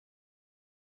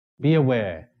Be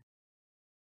aware.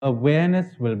 Awareness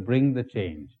will bring the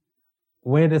change.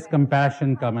 Where does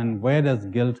compassion come in? Where does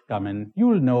guilt come in?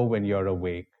 You'll know when you're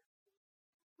awake.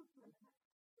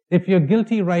 If you're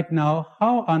guilty right now,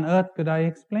 how on earth could I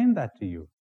explain that to you?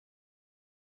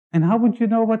 And how would you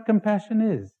know what compassion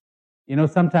is?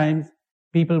 Sometimes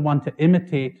people want to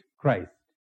imitate Christ.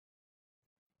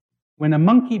 When a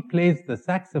monkey plays the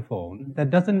saxophone,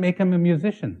 that doesn't make him a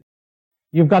musician.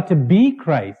 You've got to be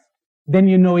Christ, then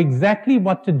you know exactly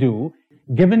what to do,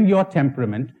 given your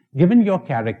temperament, given your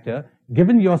character,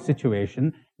 given your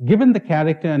situation, given the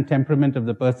character and temperament of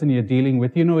the person you're dealing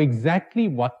with, you know exactly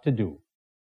what to do.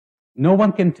 No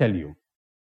one can tell you.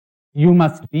 You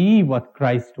must be what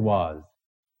Christ was.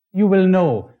 You will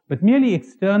know, but merely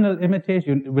external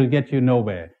imitation will get you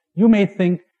nowhere. You may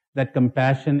think that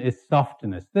compassion is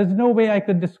softness. There's no way I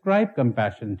could describe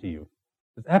compassion to you.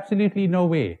 There's absolutely no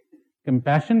way.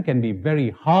 Compassion can be very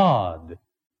hard.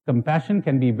 Compassion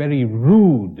can be very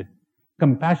rude.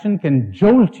 Compassion can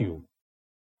jolt you.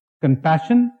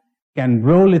 Compassion can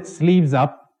roll its sleeves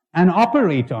up and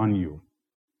operate on you.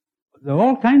 There are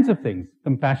all kinds of things.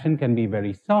 Compassion can be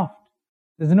very soft.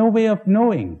 There's no way of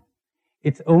knowing.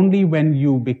 It's only when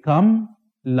you become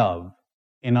love,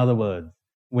 in other words,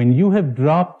 when you have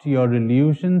dropped your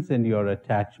illusions and your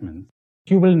attachments,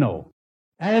 you will know.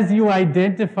 As you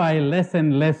identify less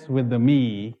and less with the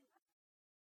me,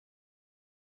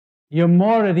 you're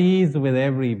more at ease with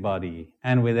everybody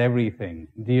and with everything.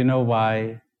 Do you know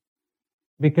why?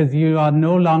 Because you are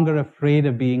no longer afraid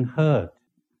of being hurt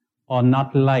or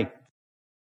not liked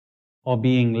or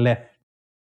being left.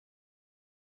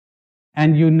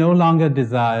 And you no longer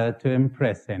desire to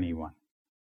impress anyone.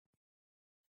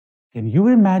 Can you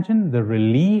imagine the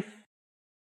relief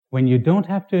when you don't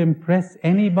have to impress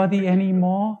anybody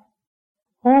anymore?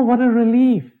 Oh, what a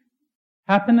relief!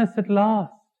 Happiness at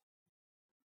last.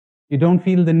 You don't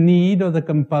feel the need or the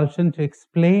compulsion to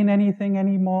explain anything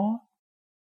anymore.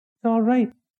 It's all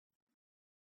right.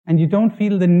 And you don't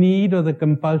feel the need or the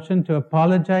compulsion to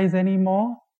apologize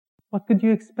anymore. What could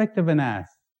you expect of an ass?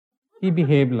 He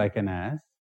behaved like an ass.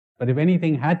 But if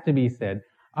anything had to be said,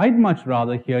 I'd much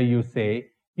rather hear you say,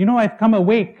 I've come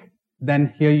awake,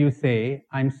 than hear you say,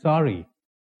 I'm sorry.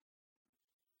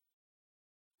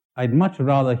 I'd much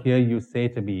rather hear you say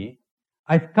to me,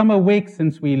 I've come awake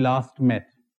since we last met.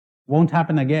 Won't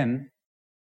happen again.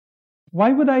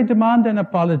 Why would I demand an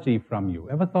apology from you?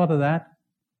 Ever thought of that?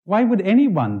 Why would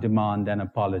anyone demand an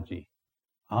apology?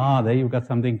 There you've got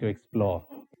something to explore.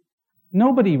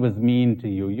 Nobody was mean to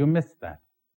you. You missed that.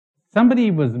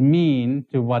 Somebody was mean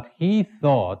to what he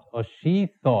thought or she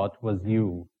thought was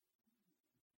you,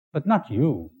 but not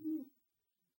you.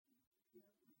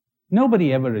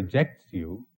 Nobody ever rejects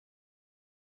you.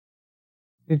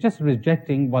 They're just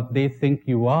rejecting what they think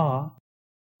you are.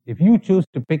 If you choose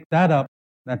to pick that up,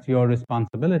 that's your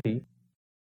responsibility.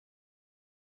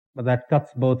 But that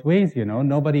cuts both ways,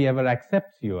 Nobody ever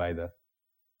accepts you either.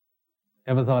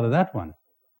 Ever thought of that one?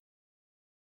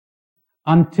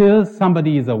 Until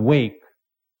somebody is awake,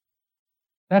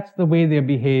 that's the way they're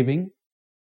behaving.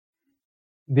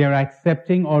 They're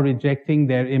accepting or rejecting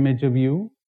their image of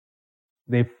you.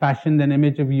 They've fashioned an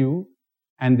image of you,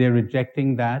 and they're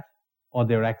rejecting that, or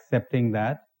they're accepting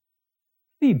that.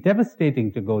 It's really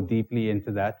devastating to go deeply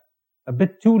into that. A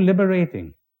bit too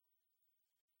liberating.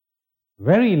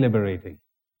 Very liberating.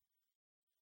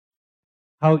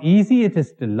 How easy it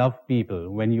is to love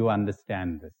people when you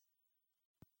understand this.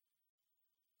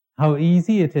 How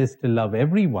easy it is to love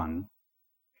everyone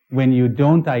when you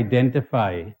don't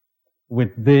identify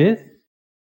with this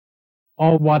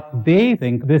or what they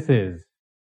think this is.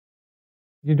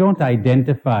 You don't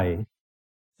identify,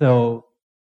 so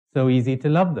easy to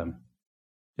love them,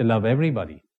 to love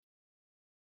everybody.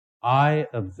 I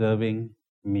observing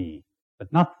me,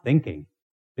 but not thinking,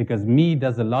 because me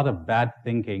does a lot of bad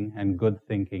thinking and good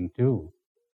thinking too.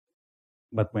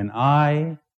 But when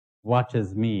I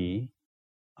watches me,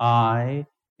 I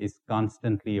is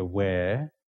constantly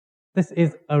aware. This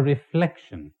is a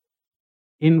reflection.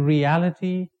 In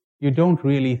reality, you don't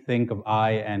really think of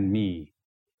I and me.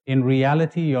 In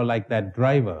reality, you're like that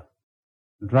driver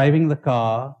driving the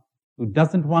car who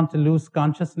doesn't want to lose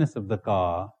consciousness of the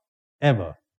car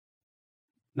ever.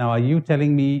 Now, are you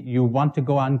telling me you want to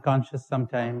go unconscious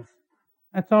sometimes?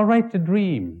 It's all right to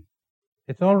dream.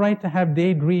 It's all right to have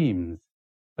daydreams,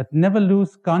 but never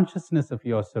lose consciousness of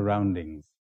your surroundings.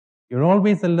 You're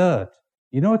always alert.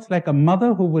 It's like a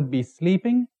mother who would be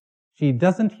sleeping. She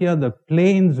doesn't hear the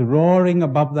planes roaring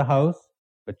above the house,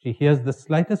 but she hears the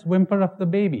slightest whimper of the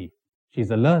baby.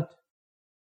 She's alert.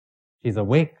 She's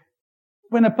awake.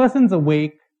 When a person's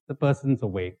awake, the person's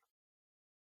awake.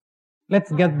 Let's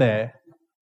get there,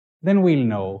 then we'll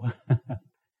know.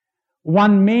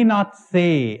 One may not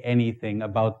say anything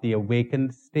about the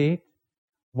awakened state.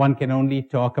 One can only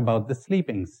talk about the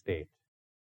sleeping state.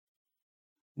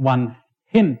 One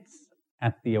hints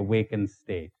at the awakened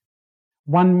state.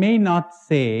 One may not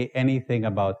say anything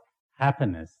about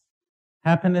happiness.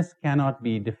 Happiness cannot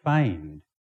be defined.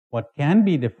 What can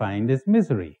be defined is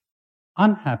misery,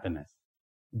 unhappiness.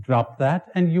 Drop that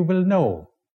and you will know.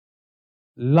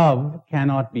 Love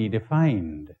cannot be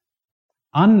defined.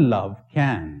 Unlove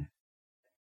can.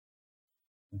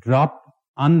 Drop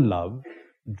unlove,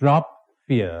 drop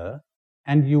fear,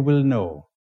 and you will know.